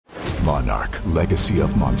Monarch, Legacy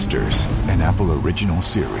of Monsters, an Apple original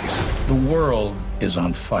series. The world is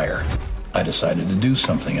on fire. I decided to do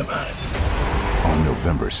something about it. On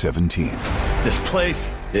November 17th. This place,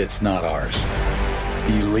 it's not ours.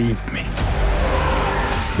 Believe me.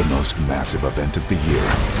 The most massive event of the year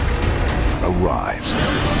arrives.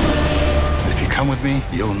 If you come with me,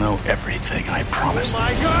 you'll know everything, I promise. Oh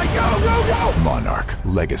my God, go! Monarch,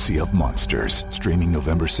 Legacy of Monsters. Streaming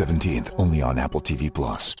November 17th, only on Apple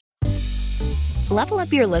TV+. Level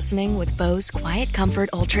up your listening with Bose Quiet Comfort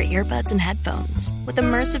Ultra earbuds and headphones. With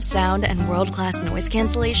immersive sound and world-class noise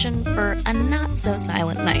cancellation for a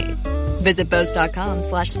not-so-silent night. Visit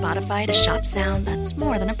Bose.com/Spotify to shop sound that's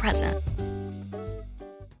more than a present.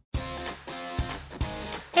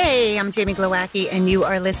 Hey, I'm Jamie Glowacki, and you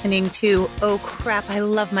are listening to Oh Crap, I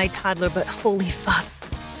Love My Toddler, but Holy Fuck.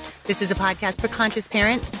 This is a podcast for conscious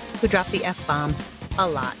parents who drop the F-bomb a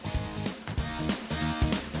lot.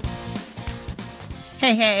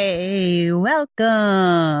 Hey,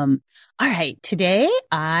 welcome. All right, today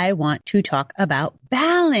I want to talk about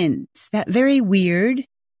balance, that very weird,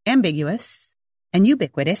 ambiguous, and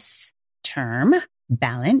ubiquitous term,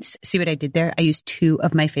 balance. See what I did there? I used two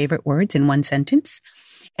of my favorite words in one sentence,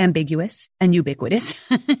 ambiguous and ubiquitous.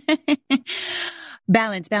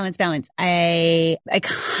 Balance. I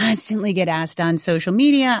constantly get asked on social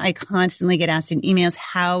media. I constantly get asked in emails,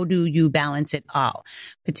 how do you balance it all?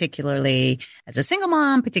 Particularly as a single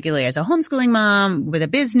mom, particularly as a homeschooling mom with a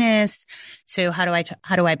business. So how do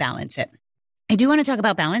I balance it? I do want to talk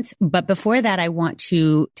about balance, but before that, I want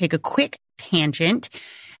to take a quick tangent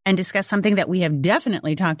and discuss something that we have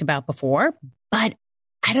definitely talked about before, but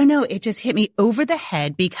I don't know. It just hit me over the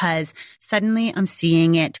head because suddenly I'm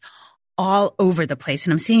seeing it all over the place.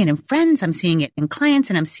 And I'm seeing it in friends, I'm seeing it in clients,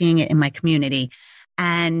 and I'm seeing it in my community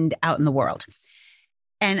and out in the world.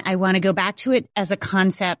 And I want to go back to it as a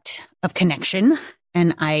concept of connection.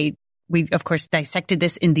 And we of course dissected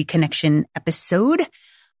this in the connection episode,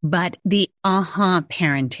 but the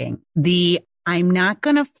parenting, I'm not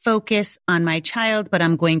going to focus on my child, but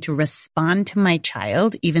I'm going to respond to my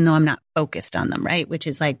child, even though I'm not focused on them, right? Which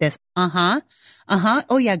is like this, oh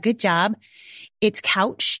yeah, good job. It's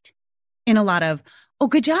couched in a lot of, oh,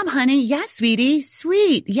 good job, honey. Yeah, sweetie.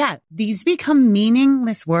 Sweet. Yeah. These become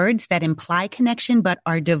meaningless words that imply connection, but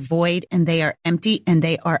are devoid and they are empty and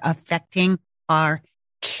they are affecting our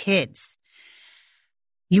kids.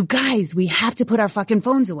 You guys, we have to put our fucking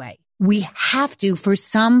phones away. We have to for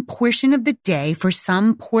some portion of the day, for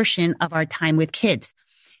some portion of our time with kids.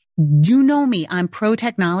 You know me. I'm pro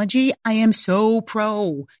technology. I am so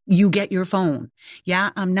pro. You get your phone.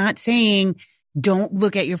 Yeah. I'm not saying don't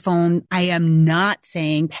look at your phone. I am not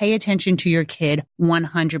saying pay attention to your kid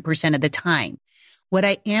 100% of the time. What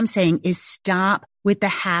I am saying is stop with the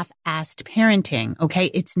half-assed parenting. Okay.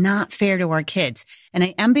 It's not fair to our kids. And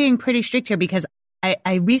I am being pretty strict here because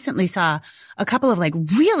I recently saw a couple of like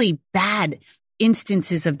really bad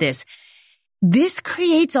instances of this. This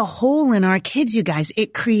creates a hole in our kids, you guys.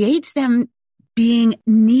 It creates them being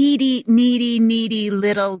needy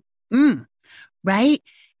little, right?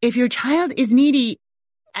 If your child is needy,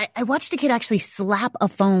 I watched a kid actually slap a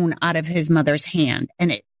phone out of his mother's hand.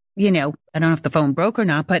 And it, I don't know if the phone broke or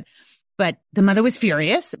not, but the mother was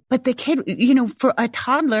furious. But the kid, for a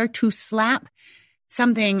toddler to slap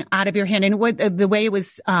something out of your hand, and the way it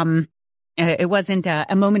was, it wasn't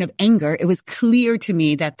a moment of anger. It was clear to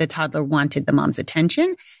me that the toddler wanted the mom's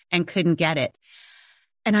attention and couldn't get it.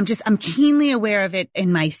 And I'm keenly aware of it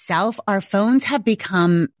in myself. Our phones have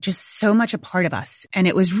become just so much a part of us. And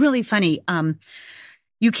it was really funny.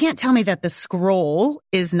 You can't tell me that the scroll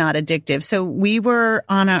is not addictive. So we were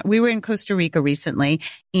in Costa Rica recently,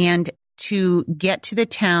 and to get to the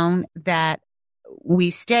town that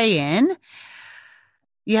we stay in,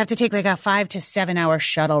 you have to take like a 5 to 7 hour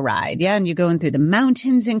shuttle ride. Yeah. And you're going through the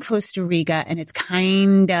mountains in Costa Rica, and it's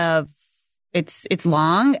kind of, it's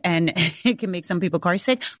long and it can make some people car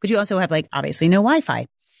sick, but you also have like obviously no Wi-Fi.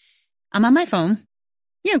 I'm on my phone,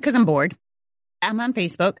 cause I'm bored. I'm on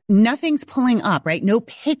Facebook. Nothing's pulling up, right? No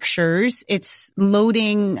pictures. It's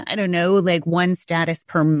loading, I don't know, like one status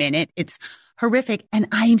per minute. It's horrific. And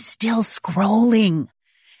I'm still scrolling.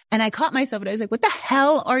 And I caught myself and I was like, what the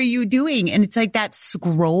hell are you doing? And it's like that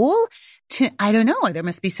scroll I don't know. There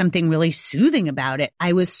must be something really soothing about it.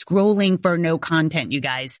 I was scrolling for no content, you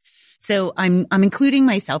guys. So I'm including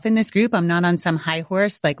myself in this group. I'm not on some high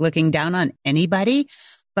horse, like looking down on anybody,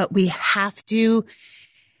 but we have to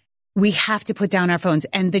put down our phones.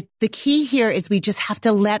 And the key here is we just have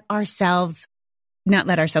to we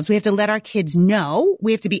have to let our kids know.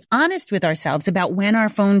 We have to be honest with ourselves about when our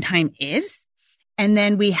phone time is And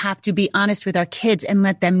then we have to be honest with our kids and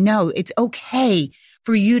let them know it's okay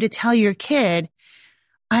for you to tell your kid,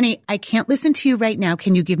 honey, I can't listen to you right now.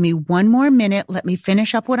 Can you give me one more minute? Let me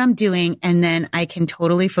finish up what I'm doing. And then I can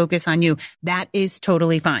totally focus on you. That is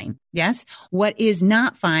totally fine. Yes. What is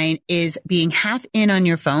not fine is being half in on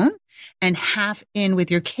your phone and half in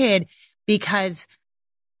with your kid, because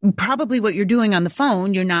probably what you're doing on the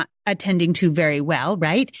phone, you're not attending to very well,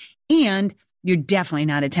 right? And you're definitely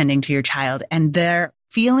not attending to your child, and they're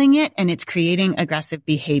feeling it, and it's creating aggressive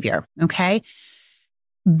behavior. Okay.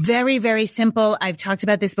 Very, very simple. I've talked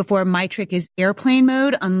about this before. My trick is airplane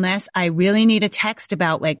mode. Unless I really need a text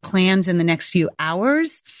about like plans in the next few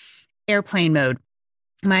hours, airplane mode.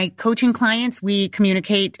 My coaching clients, we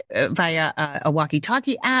communicate via a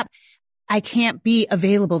walkie-talkie app. I can't be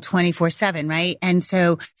available 24/7, right? And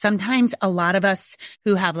so sometimes a lot of us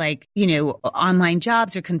who have like, online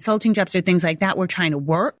jobs or consulting jobs or things like that, we're trying to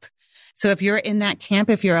work. So if you're in that camp,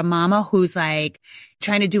 if you're a mama who's like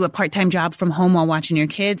trying to do a part-time job from home while watching your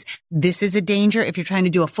kids, this is a danger. If you're trying to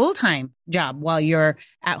do a full-time job while you're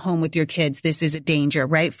at home with your kids, this is a danger,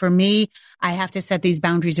 right? For me, I have to set these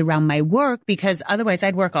boundaries around my work, because otherwise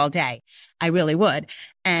I'd work all day. I really would.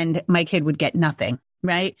 And my kid would get nothing.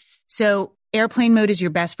 Right? So airplane mode is your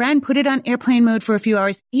best friend. Put it on airplane mode for a few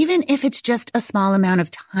hours, even if it's just a small amount of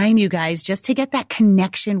time, you guys, just to get that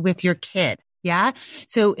connection with your kid. Yeah.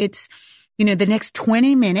 So it's, the next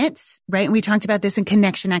 20 minutes, right? And we talked about this in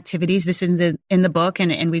connection activities. This is in the book,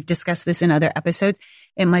 and we've discussed this in other episodes.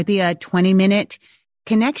 It might be a 20-minute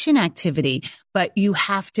connection activity, but you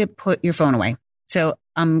have to put your phone away. So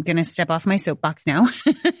I'm going to step off my soapbox now.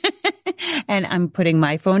 And I'm putting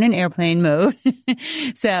my phone in airplane mode.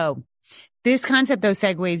 So this concept, though,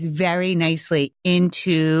 segues very nicely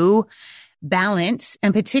into balance,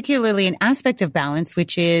 and particularly an aspect of balance,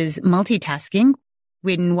 which is multitasking,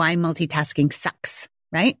 and why multitasking sucks,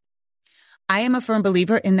 right? I am a firm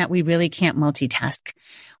believer in that we really can't multitask.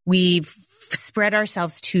 We've spread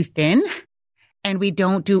ourselves too thin, and we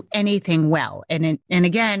don't do anything well. And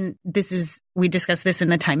again, we discussed this in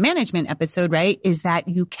the time management episode, right? Is that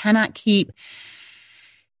you can't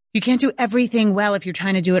do everything well if you're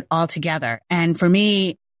trying to do it all together. And for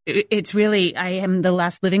me, it's really, I am the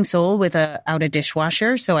last living soul without a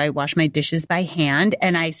dishwasher. So I wash my dishes by hand.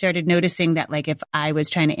 And I started noticing that, like, if I was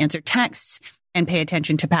trying to answer texts and pay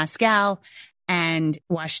attention to Pascal and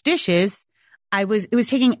wash dishes, it was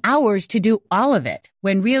taking hours to do all of it,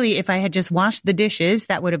 when really, if I had just washed the dishes,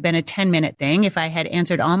 that would have been a 10-minute thing. If I had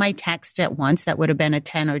answered all my texts at once, that would have been a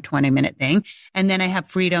 10 or 20-minute thing. And then I have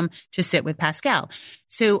freedom to sit with Pascal.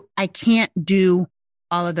 So I can't do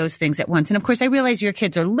all of those things at once. And of course, I realize your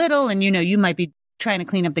kids are little, and, you might be trying to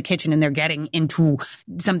clean up the kitchen and they're getting into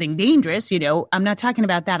something dangerous. I'm not talking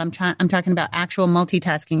about that. I'm talking about actual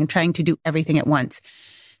multitasking and trying to do everything at once.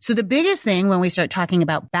 So the biggest thing when we start talking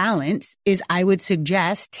about balance is I would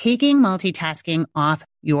suggest taking multitasking off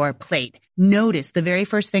your plate. Notice the very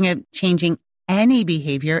first thing of changing any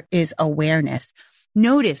behavior is awareness.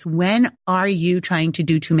 Notice, when are you trying to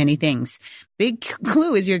do too many things? Big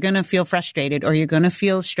clue is you're going to feel frustrated, or you're going to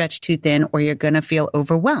feel stretched too thin, or you're going to feel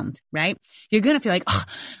overwhelmed, right? You're going to feel like,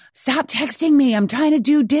 stop texting me. I'm trying to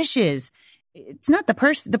do dishes. It's not the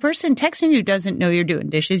person texting you doesn't know you're doing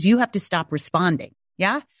dishes. You have to stop responding.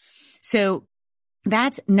 Yeah. So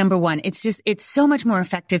that's number one. It's so much more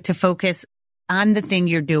effective to focus on the thing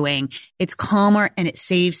you're doing. It's calmer and it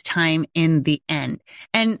saves time in the end.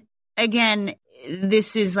 And again,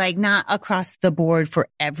 this is like not across the board for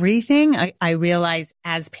everything. I realize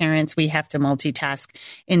as parents, we have to multitask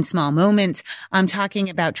in small moments. I'm talking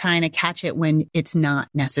about trying to catch it when it's not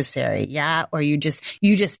necessary. Yeah. Or you just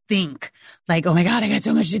think like, oh my God, I got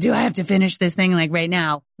so much to do. I have to finish this thing like right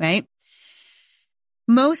now. Right.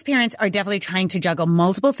 Most parents are definitely trying to juggle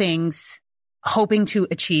multiple things, hoping to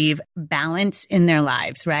achieve balance in their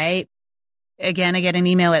lives. Right. Again, I get an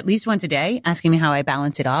email at least once a day asking me how I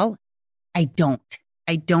balance it all. I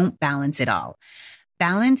don't balance it all.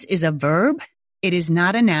 Balance is a verb. It is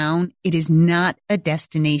not a noun. It is not a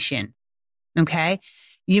destination. Okay.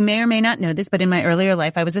 You may or may not know this, but in my earlier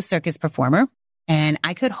life, I was a circus performer, and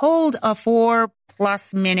I could hold a 4+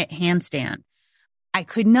 minute handstand. I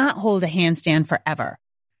could not hold a handstand forever.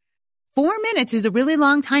 4 minutes is a really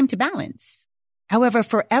long time to balance. However,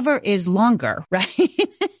 forever is longer, right?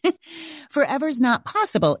 Forever is not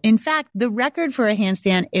possible. In fact, the record for a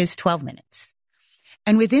handstand is 12 minutes.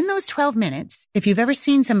 And within those 12 minutes, if you've ever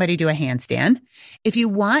seen somebody do a handstand, if you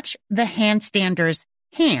watch the handstander's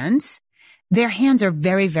hands, their hands are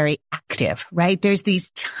very, very active, right? There's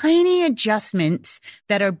these tiny adjustments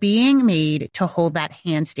that are being made to hold that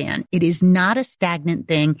handstand. It is not a stagnant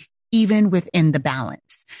thing. even within the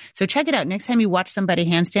balance. So check it out. Next time you watch somebody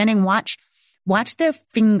handstanding, watch their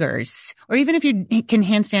fingers, or even if you can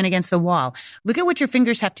handstand against the wall, look at what your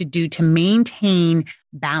fingers have to do to maintain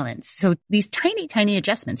balance. So these tiny, tiny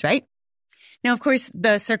adjustments, right? Now, of course,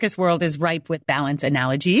 the circus world is ripe with balance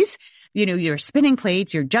analogies. You know, you're spinning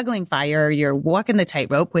plates, you're juggling fire, you're walking the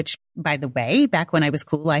tightrope, which, by the way, back when I was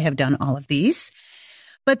cool, I have done all of these.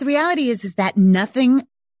 But the reality is that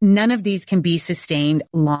none of these can be sustained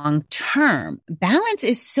long term. Balance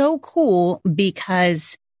is so cool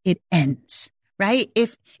because it ends, right?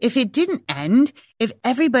 If it didn't end, if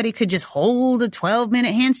everybody could just hold a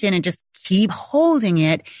 12-minute handstand and just keep holding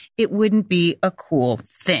it, it wouldn't be a cool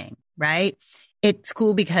thing, right? It's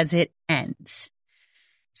cool because it ends.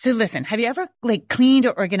 So listen, have you ever cleaned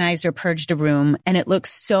or organized or purged a room and it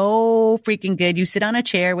looks so freaking good? You sit on a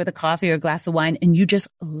chair with a coffee or a glass of wine and you just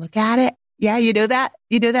look at it. Yeah, you know that?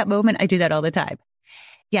 You know that moment? I do that all the time.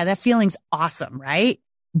 Yeah, that feeling's awesome, right?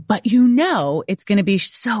 But you know it's going to be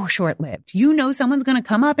so short-lived. You know someone's going to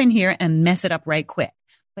come up in here and mess it up right quick.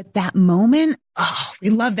 But that moment, oh, we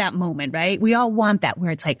love that moment, right? We all want that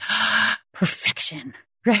where it's like, perfection,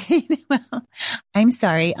 right? Well, I'm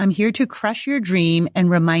sorry. I'm here to crush your dream and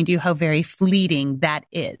remind you how very fleeting that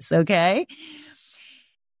is, okay?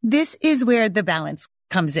 This is where the balance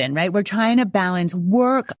comes in, right? We're trying to balance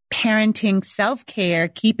work, parenting, self-care,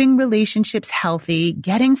 keeping relationships healthy,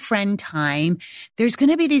 getting friend time. There's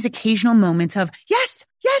going to be these occasional moments of, yes,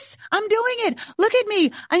 I'm doing it. Look at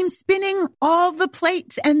me. I'm spinning all the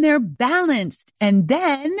plates and they're balanced. And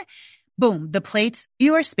then, boom, the plates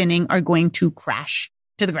you are spinning are going to crash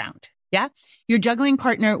to the ground. Yeah. Your juggling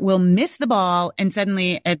partner will miss the ball and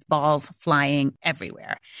suddenly it's balls flying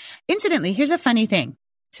everywhere. Incidentally, here's a funny thing.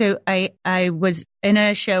 So I was in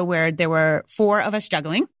a show where there were 4 of us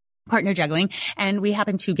partner juggling, and we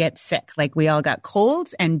happened to get sick. Like we all got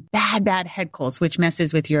colds and bad head colds, which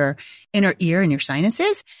messes with your inner ear and your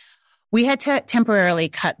sinuses. We had to temporarily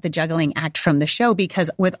cut the juggling act from the show because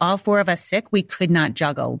with all 4 of us sick, we could not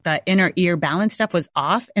juggle. The inner ear balance stuff was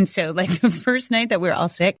off. And so the first night that we were all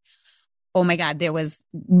sick, oh my God,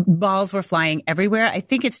 balls were flying everywhere. I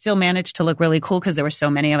think it still managed to look really cool because there were so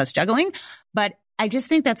many of us juggling, but I just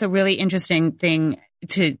think that's a really interesting thing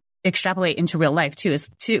to extrapolate into real life too,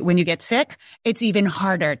 when you get sick, it's even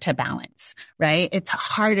harder to balance, right? It's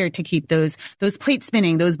harder to keep those plates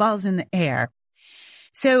spinning, those balls in the air.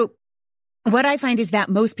 So what I find is that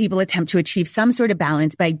most people attempt to achieve some sort of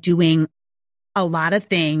balance by doing a lot of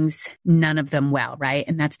things, none of them well, right?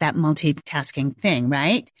 And that's that multitasking thing,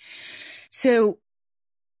 right? So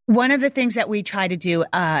one of the things that we try to do,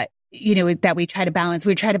 that we try to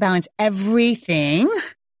balance everything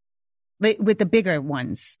with the bigger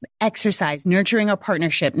ones, exercise, nurturing our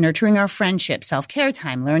partnership, nurturing our friendship, self-care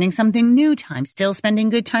time, learning something new time, still spending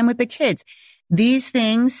good time with the kids. These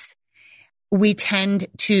things, we tend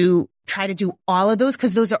to try to do all of those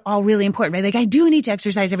because those are all really important, right? Like I do need to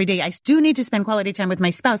exercise every day. I do need to spend quality time with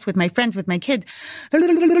my spouse, with my friends, with my kids.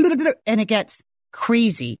 And it gets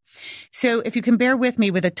crazy. So if you can bear with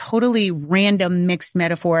me with a totally random mixed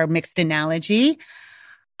metaphor, mixed analogy,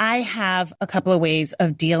 I have a couple of ways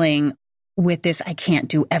of dealing with this. I can't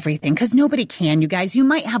do everything because nobody can, you guys. You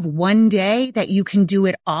might have one day that you can do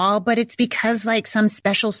it all, but it's because some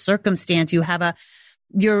special circumstance. You have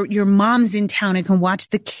your mom's in town and can watch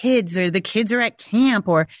the kids, or the kids are at camp,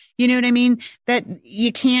 or you know what I mean? That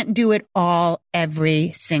you can't do it all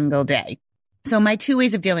every single day. So my 2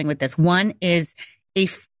 ways of dealing with this. One is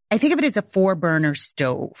I think of it as a 4-burner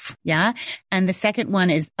stove. Yeah. And the second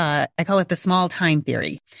one is, I call it the small time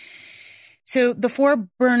theory. So the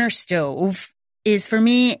 4-burner stove is, for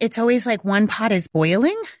me, it's always like one pot is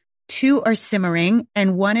boiling, 2 are simmering,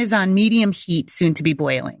 and 1 is on medium heat, soon to be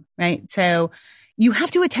boiling, right? So you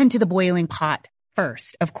have to attend to the boiling pot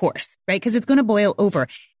first, of course, right? Because it's going to boil over.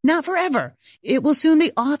 Not forever. It will soon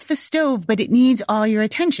be off the stove, but it needs all your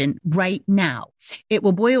attention right now. It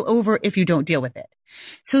will boil over if you don't deal with it.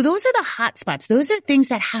 So those are the hot spots. Those are things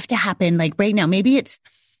that have to happen right now. Maybe it's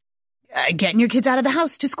getting your kids out of the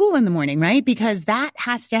house to school in the morning, right? Because that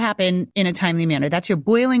has to happen in a timely manner. That's your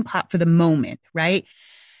boiling pot for the moment, right?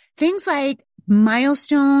 Things like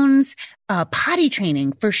milestones, potty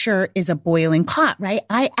training for sure is a boiling pot, right?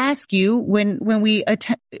 I ask you when we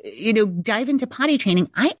dive into potty training,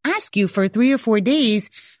 I ask you for 3 or 4 days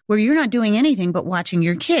where you're not doing anything but watching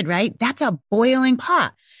your kid, right? That's a boiling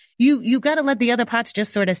pot. You got to let the other pots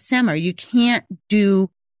just sort of simmer. You can't do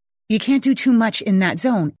too much in that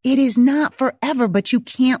zone. It is not forever, but you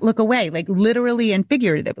can't look away, literally and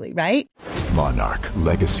figuratively, right? Monarch,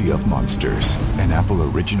 Legacy of Monsters, an Apple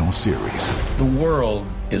original series. The world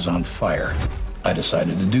is on fire. I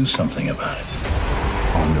decided to do something about it.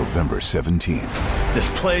 On November 17th, This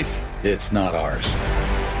place, it's not ours.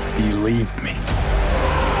 Believe me.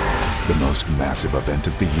 the most massive event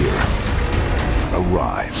of the year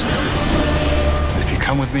arrives. If you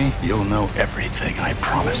come with me, you'll know everything, I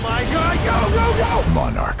promise. Oh my God, go, go, go!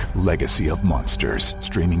 Monarch, Legacy of Monsters.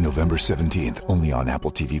 Streaming November 17th, only on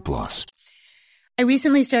Apple TV+. I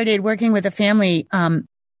recently started working with a family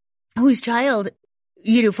whose child,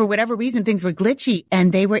 for whatever reason, things were glitchy,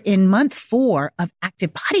 and they were in month 4 of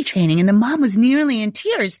active potty training, and the mom was nearly in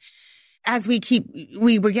tears as we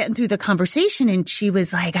were getting through the conversation, and she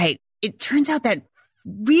was like, it turns out that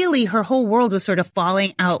really her whole world was sort of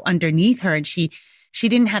falling out underneath her, and she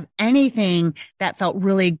didn't have anything that felt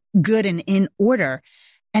really good and in order.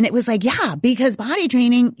 And it was like, yeah, because potty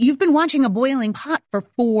training, you've been watching a boiling pot for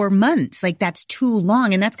 4 months. Like, that's too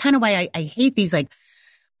long. And that's kind of why I hate these, like,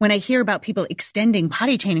 when I hear about people extending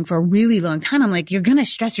potty training for a really long time, I'm like, you're going to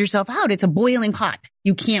stress yourself out. It's a boiling pot.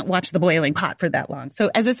 You can't watch the boiling pot for that long. So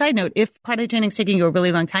as a side note, if potty training is taking you a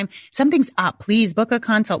really long time, something's up. Please book a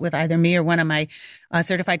consult with either me or one of my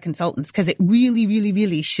certified consultants, because it really, really,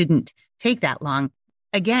 really shouldn't take that long.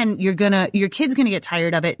 Again, your kid's going to get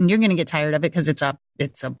tired of it, and you're going to get tired of it because it's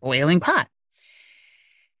a boiling pot.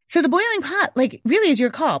 So the boiling pot, like, really is your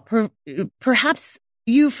call. Perhaps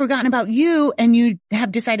you've forgotten about you and you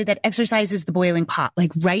have decided that exercise is the boiling pot.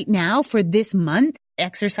 Like right now for this month,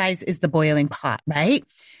 exercise is the boiling pot, right?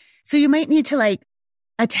 So you might need to like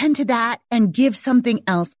attend to that and give something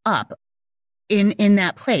else up in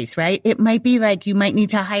that place, right? It might be like you might need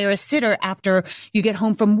to hire a sitter after you get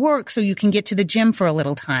home from work so you can get to the gym for a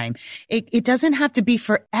little time. It doesn't have to be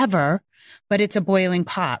forever, but it's a boiling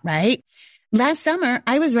pot, right? Last summer,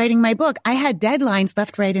 I was writing my book. I had deadlines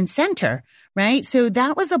left, right, and center, right? So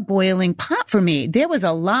that was a boiling pot for me. There was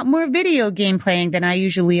a lot more video game playing than I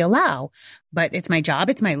usually allow, but it's my job.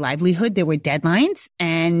 It's my livelihood. There were deadlines,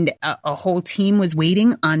 and a whole team was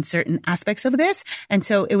waiting on certain aspects of this. And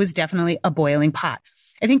so it was definitely a boiling pot.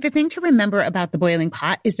 I think the thing to remember about the boiling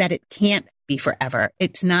pot is that it can't be forever.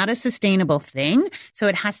 It's not a sustainable thing. So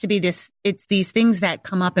it has to be it's these things that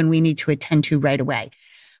come up and we need to attend to right away.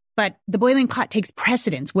 But the boiling pot takes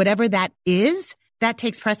precedence. Whatever that is, that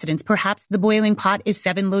takes precedence. Perhaps the boiling pot is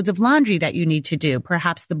 7 loads of laundry that you need to do.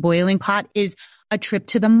 Perhaps the boiling pot is a trip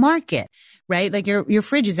to the market, right? Like your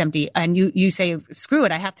fridge is empty and you say, screw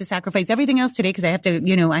it. I have to sacrifice everything else today because I have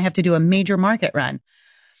to do a major market run.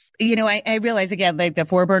 I realize again, like the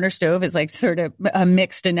 4-burner stove is like sort of a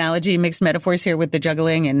mixed analogy, mixed metaphors here with the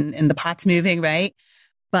juggling and the pots moving, right?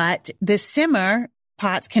 But the simmer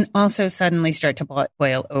pots can also suddenly start to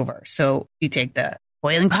boil over. So you take the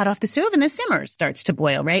boiling pot off the stove and the simmer starts to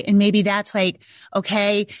boil, right? And maybe that's like,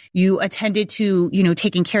 okay, you attended to,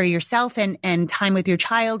 taking care of yourself and time with your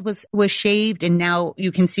child was shaved. And now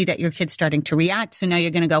you can see that your kid's starting to react. So now you're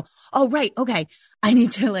going to go, oh, right. Okay. I need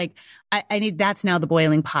to that's now the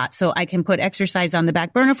boiling pot. So I can put exercise on the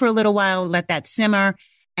back burner for a little while, let that simmer,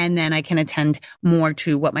 and then I can attend more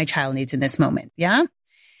to what my child needs in this moment. Yeah.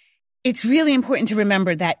 It's really important to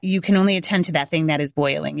remember that you can only attend to that thing that is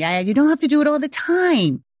boiling. Yeah. You don't have to do it all the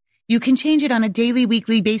time. You can change it on a daily,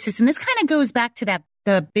 weekly basis. And this kind of goes back to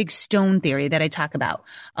the big stone theory that I talk about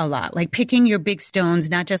a lot, like picking your big stones,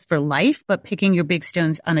 not just for life, but picking your big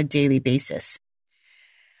stones on a daily basis.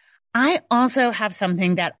 I also have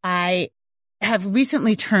something that I have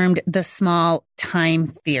recently termed the small time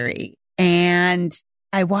theory. And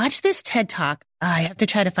I watched this TED Talk. I have to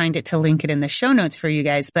try to find it to link it in the show notes for you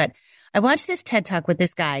guys. But I watched this TED Talk with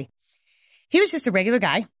this guy. He was just a regular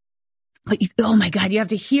guy. But oh my God, you have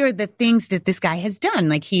to hear the things that this guy has done.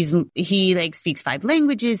 Like he speaks 5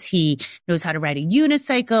 languages. He knows how to ride a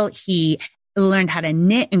unicycle. He learned how to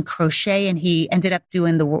knit and crochet. And he ended up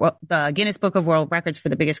doing the Guinness Book of World Records for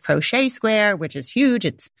the biggest crochet square, which is huge.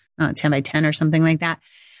 It's 10 by 10 or something like that.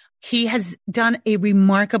 He has done a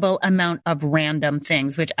remarkable amount of random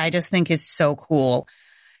things, which I just think is so cool.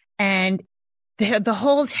 And the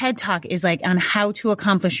whole TED Talk is like on how to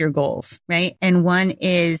accomplish your goals, right? And one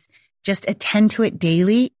is just attend to it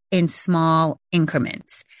daily in small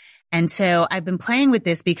increments. And so I've been playing with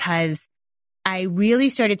this because I really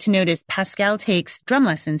started to notice Pascal takes drum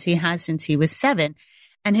lessons. He has since he was 7.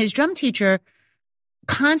 And his drum teacher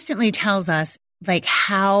constantly tells us like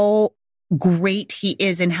how great he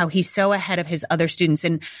is and how he's so ahead of his other students.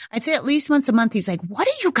 And I'd say at least once a month, he's like, what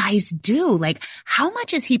do you guys do? Like, how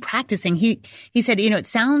much is he practicing? He said, it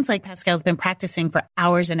sounds like Pascal's been practicing for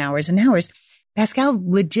hours and hours and hours. Pascal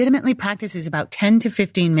legitimately practices about 10 to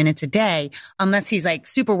 15 minutes a day, unless he's like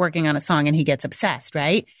super working on a song and he gets obsessed,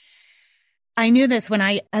 right? I knew this when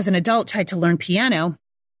I, as an adult, tried to learn piano.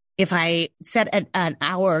 if I set an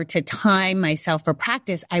hour to time myself for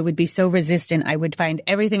practice, I would be so resistant. I would find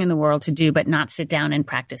everything in the world to do, but not sit down and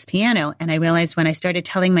practice piano. And I realized when I started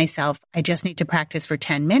telling myself, I just need to practice for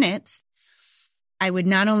 10 minutes, I would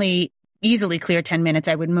not only easily clear 10 minutes,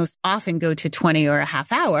 I would most often go to 20 or a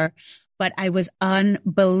half hour, but I was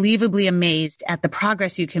unbelievably amazed at the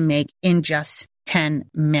progress you can make in just 10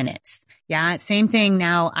 minutes. Yeah. Same thing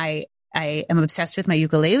now. I am obsessed with my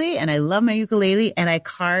ukulele and I love my ukulele, and I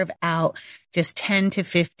carve out just 10 to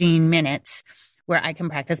 15 minutes where I can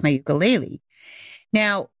practice my ukulele.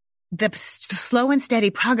 Now, the slow and steady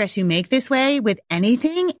progress you make this way with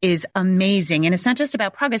anything is amazing. And it's not just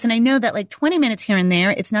about progress. And I know that like 20 minutes here and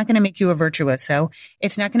there, it's not going to make you a virtuoso.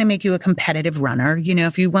 It's not going to make you a competitive runner. You know,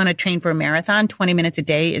 if you want to train for a marathon, 20 minutes a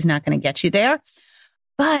day is not going to get you there,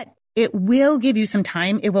 but it will give you some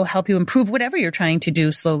time. It will help you improve whatever you're trying to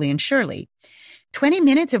do slowly and surely. 20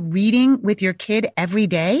 minutes of reading with your kid every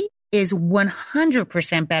day is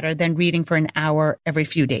 100% better than reading for an hour every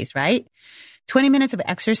few days, right? 20 minutes of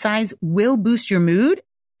exercise will boost your mood.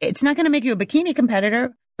 It's not going to make you a bikini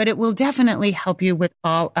competitor, but it will definitely help you with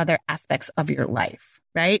all other aspects of your life,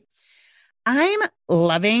 right? I'm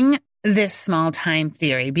loving this small time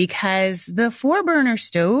theory because the 4-burner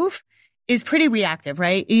stove is pretty reactive,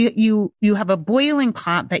 right? You have a boiling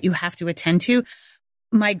pot that you have to attend to.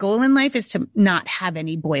 My goal in life is to not have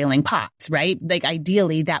any boiling pots, right? Like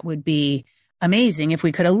ideally that would be amazing if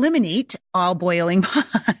we could eliminate all boiling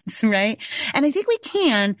pots, right? And I think we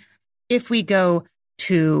can if we go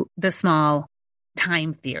to the small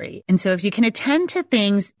time theory. And so if you can attend to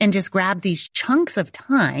things and just grab these chunks of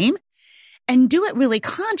time and do it really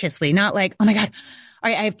consciously, not like, oh my God,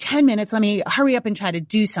 all right, I have 10 minutes. Let me hurry up and try to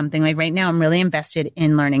do something. Like right now, I'm really invested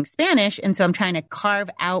in learning Spanish. And so I'm trying to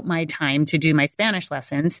carve out my time to do my Spanish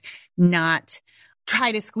lessons, not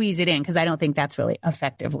try to squeeze it in, because I don't think that's really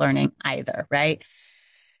effective learning either, right?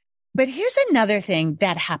 But here's another thing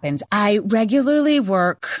that happens. I regularly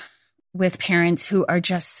work with parents who are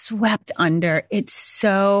just swept under. It's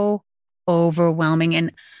so overwhelming.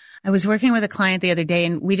 And I was working with a client the other day,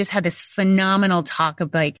 and we just had this phenomenal talk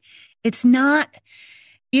of like, it's not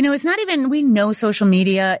even, we know social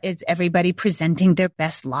media is everybody presenting their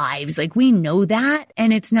best lives. Like we know that.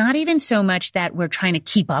 And it's not even so much that we're trying to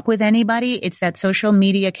keep up with anybody. It's that social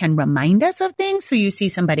media can remind us of things. So you see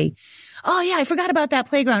somebody, oh yeah, I forgot about that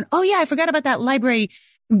playground. Oh yeah, I forgot about that library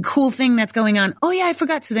cool thing that's going on. Oh yeah, I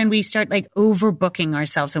forgot. So then we start like overbooking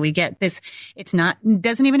ourselves. So we get this, it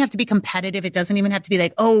doesn't even have to be competitive. It doesn't even have to be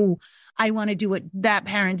like, oh, I want to do what that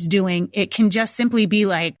parent's doing. It can just simply be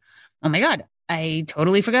like, oh my God, I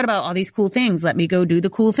totally forgot about all these cool things. Let me go do the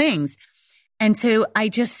cool things. And so I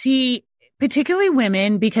just see particularly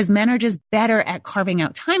women, because men are just better at carving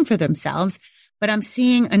out time for themselves, but I'm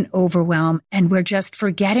seeing an overwhelm and we're just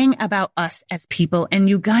forgetting about us as people. And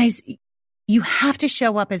you guys, you have to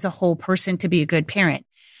show up as a whole person to be a good parent,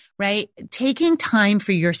 right? Taking time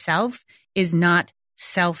for yourself is not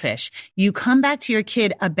selfish. You come back to your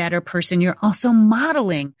kid a better person. You're also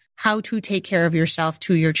modeling how to take care of yourself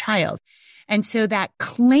to your child. And so that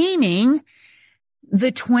claiming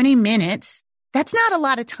the 20 minutes, that's not a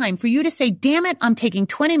lot of time for you to say, damn it, I'm taking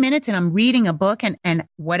 20 minutes and I'm reading a book and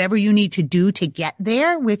whatever you need to do to get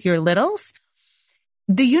there with your littles.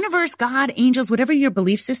 The universe, God, angels, whatever your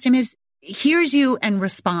belief system is, hears you and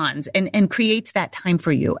responds and creates that time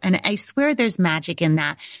for you. And I swear there's magic in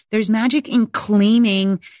that. There's magic in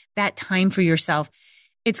claiming that time for yourself.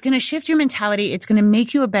 It's going to shift your mentality. It's going to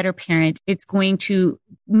make you a better parent. It's going to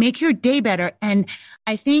make your day better. And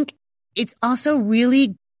I think it's also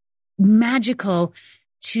really magical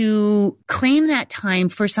to claim that time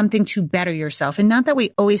for something to better yourself. And not that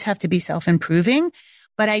we always have to be self-improving,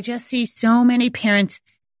 but I just see so many parents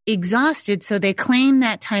exhausted. So they claim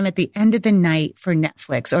that time at the end of the night for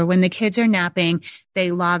Netflix, or when the kids are napping,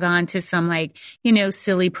 they log on to some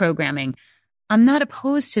silly programming. I'm not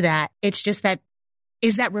opposed to that. It's just that,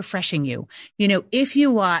 is that refreshing you? If you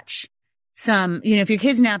watch if your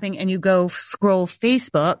kid's napping and you go scroll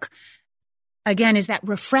Facebook, again, is that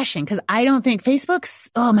refreshing? Because I don't think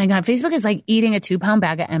oh my God, Facebook is like eating a 2-pound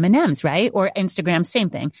bag of M&Ms, right? Or Instagram, same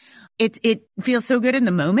thing. It feels so good in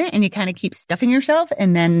the moment and you kind of keep stuffing yourself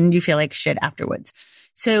and then you feel like shit afterwards.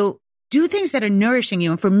 So do things that are nourishing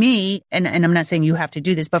you. And for me, and I'm not saying you have to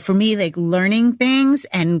do this, but for me, like learning things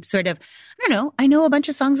and sort of, I know a bunch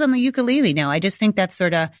of songs on the ukulele now. I just think that's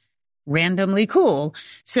sort of randomly cool.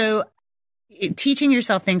 So teaching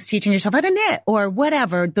yourself things, teaching yourself how to knit or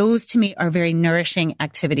whatever, those to me are very nourishing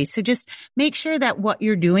activities. So just make sure that what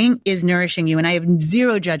you're doing is nourishing you. And I have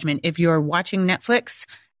zero judgment. If you're watching Netflix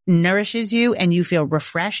nourishes you and you feel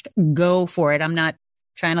refreshed, go for it. I'm not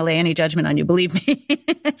trying to lay any judgment on you, believe me.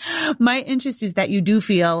 My interest is that you do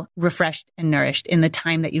feel refreshed and nourished in the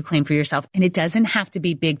time that you claim for yourself. And it doesn't have to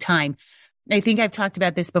be big time. I think I've talked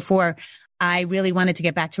about this before. I really wanted to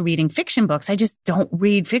get back to reading fiction books. I just don't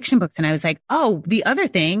read fiction books. And I was like, oh, the other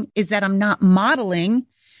thing is that I'm not modeling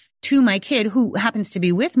to my kid who happens to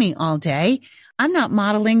be with me all day. I'm not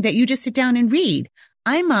modeling that you just sit down and read.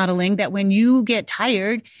 I'm modeling that when you get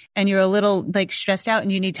tired and you're a little like stressed out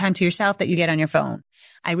and you need time to yourself, that you get on your phone.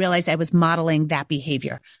 I realized I was modeling that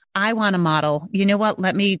behavior. I want to model, you know what?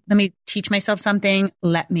 Let me teach myself something.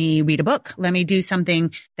 Let me read a book. Let me do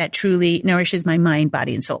something that truly nourishes my mind,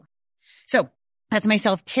 body, and soul. So that's my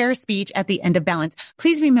self-care speech at the end of balance.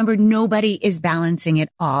 Please remember, nobody is balancing it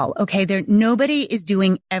all. Okay. Nobody is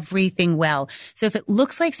doing everything well. So if it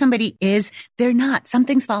looks like somebody is, they're not.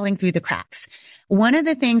 Something's falling through the cracks. One of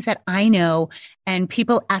the things that I know, and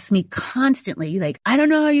people ask me constantly, like, I don't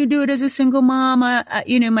know how you do it as a single mom.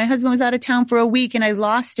 My husband was out of town for a week and I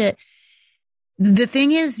lost it. The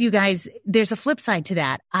thing is, you guys, there's a flip side to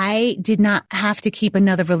that. I did not have to keep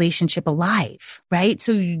another relationship alive, right?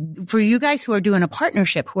 So for you guys who are doing a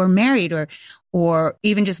partnership, who are married or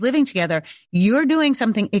even just living together, you're doing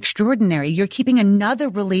something extraordinary. You're keeping another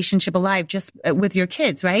relationship alive just with your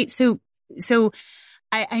kids, right? So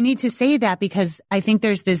I need to say that because I think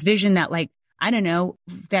there's this vision that, like, I don't know,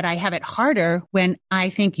 that I have it harder when I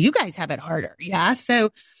think you guys have it harder. Yeah. So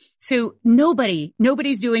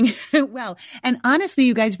nobody's doing well. And honestly,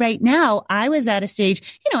 you guys, right now, I was at a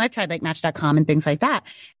stage, I've tried like Match.com and things like that.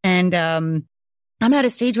 And, I'm at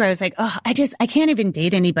a stage where I was like, I can't even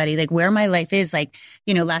date anybody, like where my life is. Like,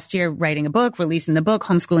 last year writing a book, releasing the book,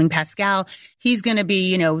 homeschooling Pascal. He's going to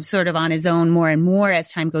be, sort of on his own more and more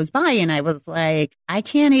as time goes by. And I was like, I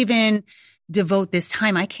can't even devote this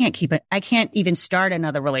time. I can't even start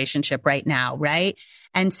another relationship right now. Right.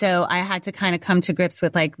 And so I had to kind of come to grips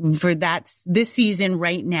with like, this season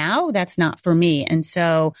right now, that's not for me. And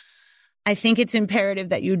so I think it's imperative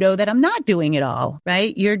that you know that I'm not doing it all,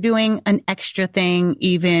 right? You're doing an extra thing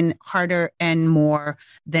even harder and more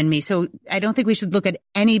than me. So I don't think we should look at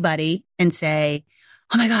anybody and say,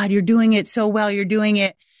 oh my God, you're doing it so well.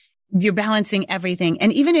 You're balancing everything.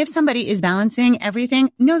 And even if somebody is balancing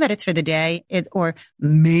everything, know that it's for the day or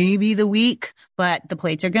maybe the week, but the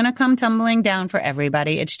plates are going to come tumbling down for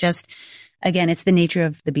everybody. It's just, again, it's the nature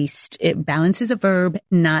of the beast. Balance is a verb,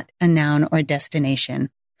 not a noun or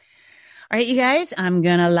destination. All right, you guys, I'm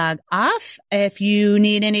going to log off. If you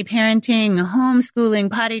need any parenting, homeschooling,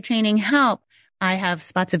 potty training help, I have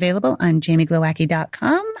spots available on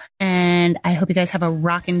jamieglowacki.com. And I hope you guys have a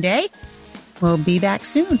rockin' day. We'll be back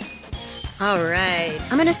soon. All right,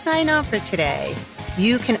 I'm going to sign off for today.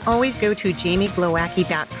 You can always go to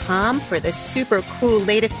jamieglowacki.com for the super cool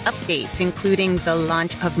latest updates, including the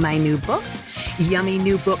launch of my new book, yummy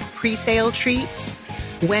new book pre-sale treats,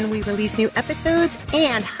 when we release new episodes,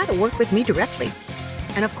 and how to work with me directly.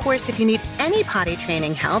 And of course, if you need any potty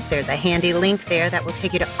training help, there's a handy link there that will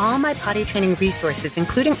take you to all my potty training resources,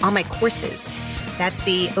 including all my courses. That's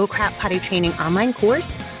the Oh Crap Potty Training online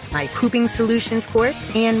course, my Pooping Solutions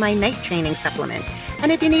course, and my night training supplement.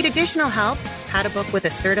 And if you need additional help, how to book with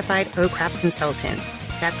a certified Oh Crap consultant.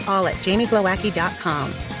 That's all at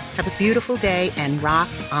jamieglowacki.com. Have a beautiful day and rock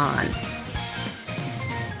on.